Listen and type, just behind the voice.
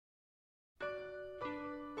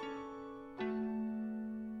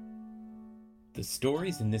The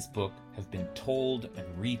stories in this book have been told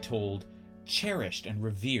and retold, cherished and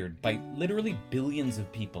revered by literally billions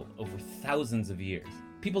of people over thousands of years.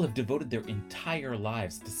 People have devoted their entire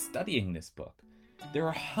lives to studying this book. There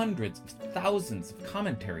are hundreds of thousands of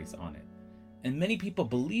commentaries on it, and many people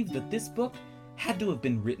believe that this book had to have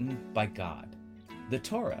been written by God. The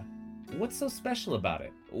Torah. What's so special about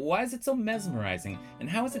it? Why is it so mesmerizing, and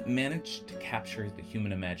how has it managed to capture the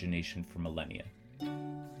human imagination for millennia?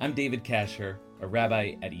 I'm David Kasher, a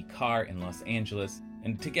rabbi at Ikar in Los Angeles,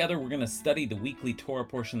 and together we're going to study the weekly Torah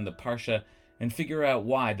portion of the Parsha and figure out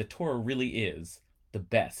why the Torah really is the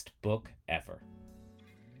best book ever.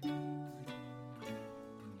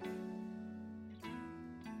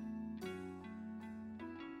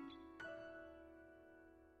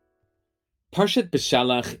 Parshat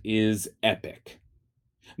Beshalach is epic,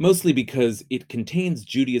 mostly because it contains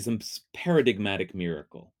Judaism's paradigmatic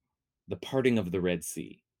miracle, the parting of the Red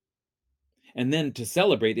Sea. And then to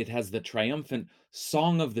celebrate, it has the triumphant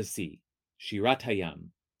Song of the Sea, Shirat Hayam.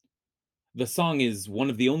 The song is one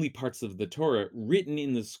of the only parts of the Torah written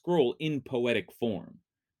in the scroll in poetic form.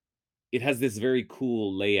 It has this very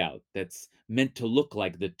cool layout that's meant to look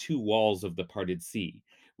like the two walls of the parted sea,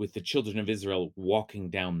 with the children of Israel walking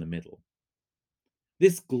down the middle.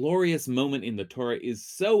 This glorious moment in the Torah is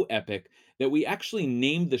so epic that we actually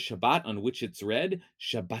named the Shabbat on which it's read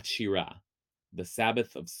Shabbat Shirah, the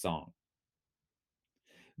Sabbath of Song.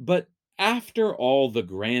 But after all the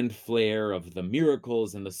grand flair of the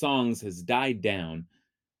miracles and the songs has died down,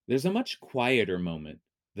 there's a much quieter moment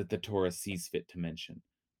that the Torah sees fit to mention.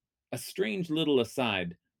 A strange little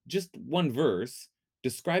aside, just one verse,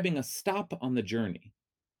 describing a stop on the journey,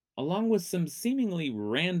 along with some seemingly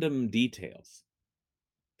random details.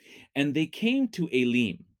 And they came to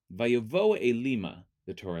Elim, Vayavo Elima,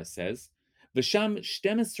 the Torah says, V'sham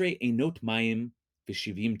 12 enot mayim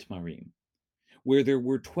v'shivim tmarim, where there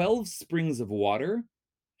were 12 springs of water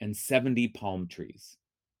and 70 palm trees.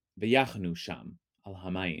 V'yachnu sham al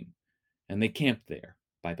hamayim, and they camped there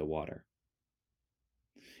by the water.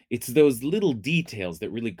 It's those little details that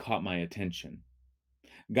really caught my attention.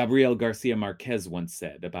 Gabriel Garcia Marquez once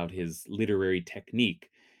said about his literary technique,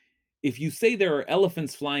 if you say there are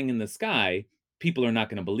elephants flying in the sky, people are not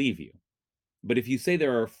going to believe you. But if you say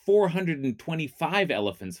there are 425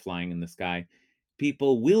 elephants flying in the sky,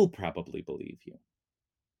 people will probably believe you.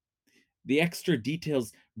 The extra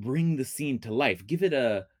details bring the scene to life, give it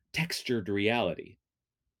a textured reality.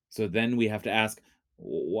 So then we have to ask,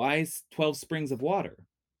 why 12 springs of water?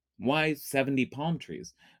 Why 70 palm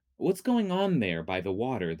trees? What's going on there by the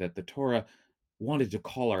water that the Torah wanted to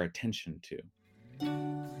call our attention to?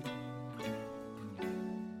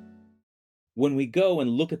 When we go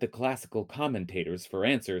and look at the classical commentators for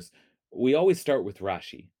answers, we always start with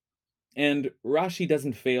Rashi. And Rashi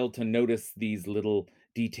doesn't fail to notice these little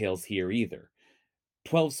details here either.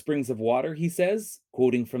 12 springs of water, he says,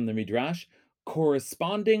 quoting from the Midrash,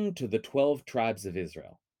 corresponding to the 12 tribes of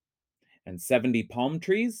Israel, and 70 palm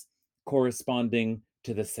trees corresponding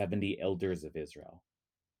to the 70 elders of Israel.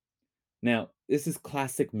 Now, this is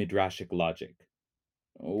classic Midrashic logic.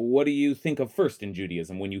 What do you think of first in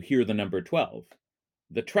Judaism when you hear the number 12?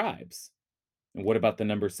 The tribes. And what about the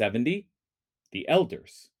number 70? The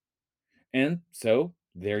elders. And so,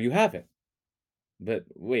 there you have it. But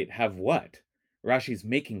wait, have what? Rashi's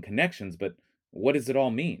making connections, but what does it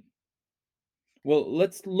all mean? Well,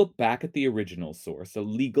 let's look back at the original source, a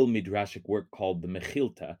legal midrashic work called the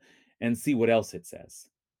Mechilta, and see what else it says.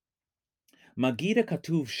 Magida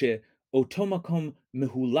katuv she otomakom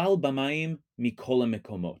mehulal b'mayim mikol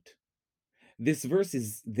mekomot. This verse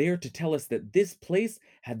is there to tell us that this place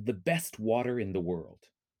had the best water in the world.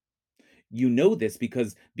 You know this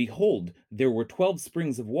because, behold, there were 12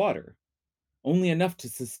 springs of water, only enough to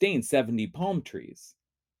sustain 70 palm trees.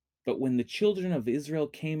 But when the children of Israel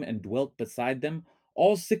came and dwelt beside them,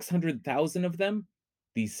 all 600,000 of them,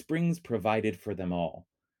 these springs provided for them all,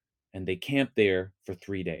 and they camped there for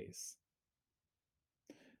 3 days.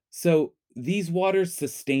 So these waters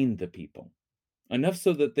sustained the people, enough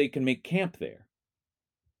so that they can make camp there.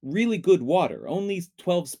 Really good water, only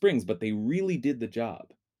 12 springs, but they really did the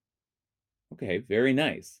job. Okay, very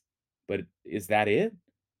nice. But is that it?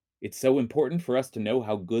 It's so important for us to know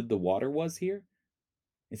how good the water was here?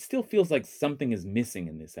 It still feels like something is missing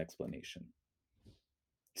in this explanation.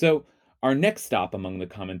 So, our next stop among the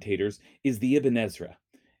commentators is the Ibn Ezra,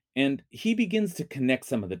 and he begins to connect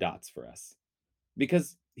some of the dots for us,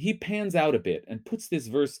 because he pans out a bit and puts this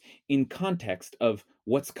verse in context of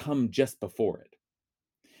what's come just before it.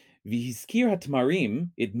 V'hiskir hatmarim,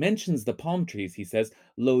 it mentions the palm trees, he says,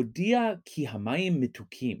 Lodia ki hamayim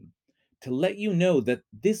mitukim, to let you know that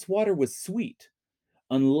this water was sweet,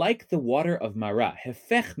 unlike the water of Marah,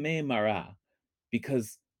 hefech me Marah,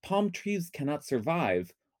 because palm trees cannot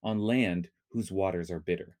survive on land whose waters are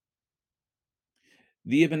bitter.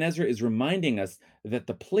 The Ibn Ezra is reminding us that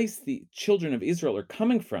the place the children of Israel are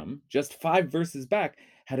coming from, just 5 verses back,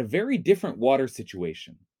 had a very different water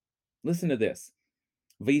situation. Listen to this.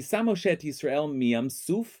 V'yisa Moshe et Yisrael miyam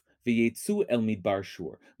suf v'yetzu el midbar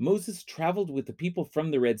Shur. Moses traveled with the people from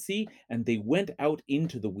the Red Sea, and they went out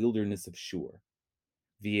into the wilderness of Shur.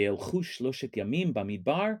 V'yelchu shloshet yamim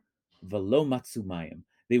bamidbar v'lo matzu mayim.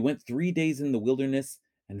 They went 3 days in the wilderness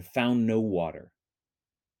and found no water.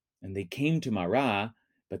 And they came to Marah,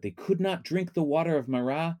 but they could not drink the water of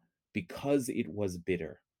Marah because it was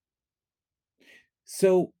bitter.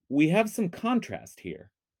 So we have some contrast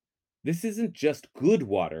here. This isn't just good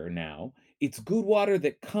water now, it's good water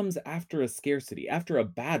that comes after a scarcity, after a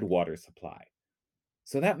bad water supply.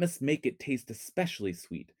 So that must make it taste especially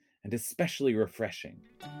sweet and especially refreshing.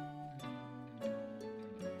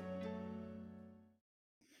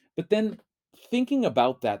 But then, thinking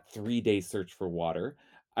about that 3 day search for water,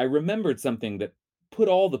 I remembered something that put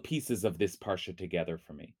all the pieces of this parsha together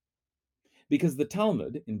for me. Because the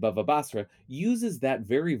Talmud in Bava Basra uses that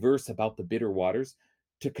very verse about the bitter waters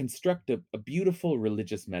to construct a beautiful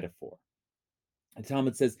religious metaphor. The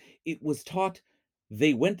Talmud says, it was taught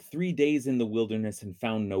they went 3 days in the wilderness and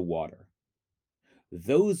found no water.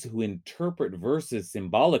 Those who interpret verses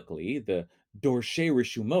symbolically, the Dorshei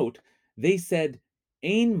Rishumot, they said,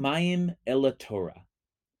 Ein Mayim Ela Torah.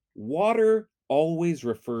 Water always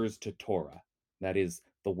refers to Torah, that is,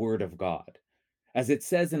 the Word of God. As it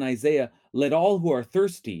says in Isaiah, let all who are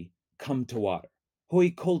thirsty come to water.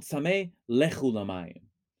 Hoi kol tzameh lechu lamayim.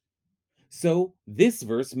 So this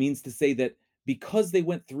verse means to say that because they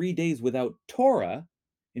went 3 days without Torah,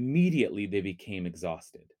 immediately they became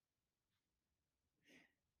exhausted.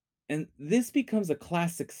 And this becomes a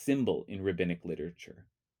classic symbol in rabbinic literature.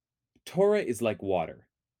 Torah is like water.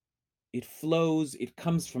 It flows, it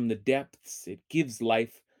comes from the depths, it gives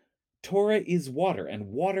life. Torah is water, and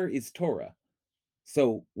water is Torah.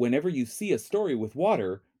 So whenever you see a story with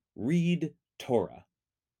water, read Torah.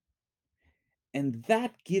 And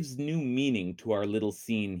that gives new meaning to our little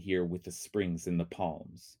scene here with the springs and the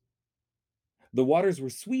palms. The waters were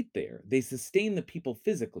sweet there, they sustained the people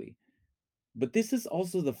physically. But this is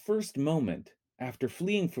also the first moment after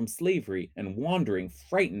fleeing from slavery and wandering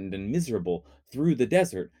frightened and miserable through the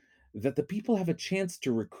desert that the people have a chance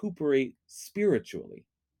to recuperate spiritually,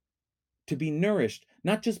 to be nourished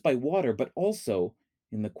not just by water, but also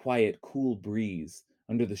in the quiet, cool breeze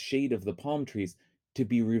under the shade of the palm trees, to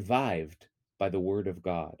be revived by the word of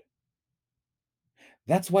God.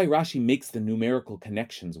 That's why Rashi makes the numerical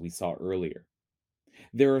connections we saw earlier.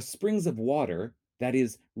 There are springs of water, that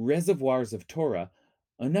is, reservoirs of Torah,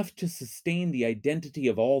 enough to sustain the identity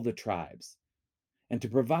of all the tribes, and to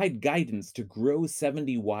provide guidance to grow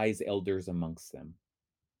 70 wise elders amongst them.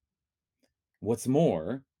 What's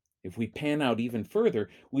more, if we pan out even further,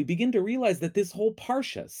 we begin to realize that this whole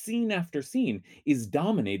parsha, scene after scene, is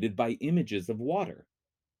dominated by images of water.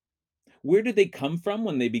 Where did they come from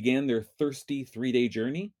when they began their thirsty 3 day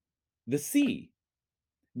journey? The sea.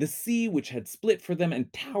 The sea which had split for them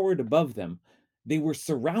and towered above them. They were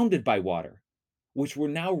surrounded by water, which we're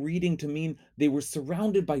now reading to mean they were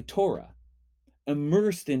surrounded by Torah,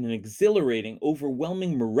 immersed in an exhilarating,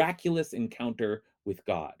 overwhelming, miraculous encounter with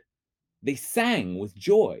God. They sang with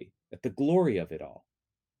joy at the glory of it all.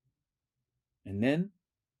 And then,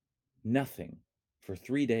 nothing for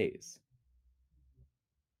 3 days.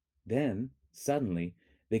 Then, suddenly,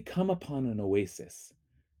 they come upon an oasis.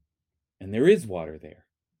 And there is water there,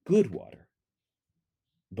 good water.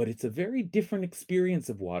 But it's a very different experience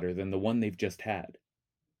of water than the one they've just had.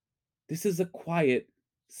 This is a quiet,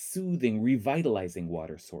 soothing, revitalizing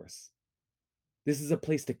water source. This is a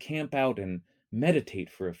place to camp out and meditate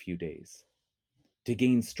for a few days, to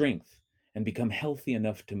gain strength and become healthy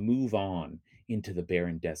enough to move on into the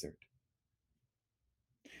barren desert.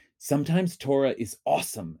 Sometimes Torah is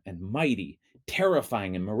awesome and mighty,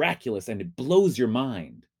 terrifying and miraculous, and it blows your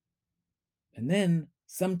mind. And then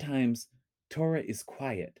sometimes Torah is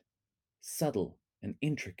quiet, subtle, and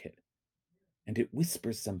intricate, and it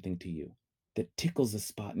whispers something to you that tickles a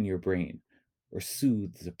spot in your brain or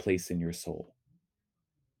soothes a place in your soul.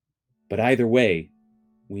 But either way,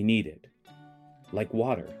 we need it. Like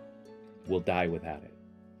water, we'll die without it.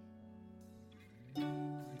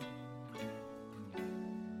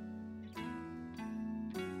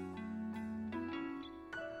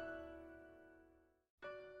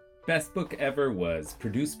 Best Book Ever was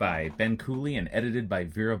produced by Ben Cooley and edited by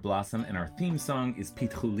Vera Blossom, and our theme song is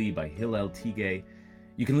Pitchuli by Hillel Tigay.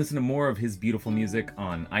 You can listen to more of his beautiful music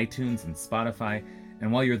on iTunes and Spotify.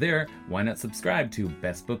 And while you're there, why not subscribe to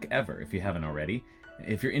Best Book Ever if you haven't already?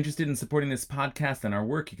 If you're interested in supporting this podcast and our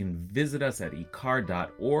work, you can visit us at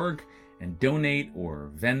icar.org and donate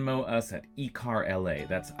or Venmo us at IKARLA.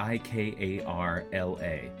 That's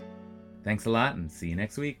IKARLA. Thanks a lot and see you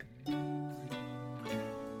next week.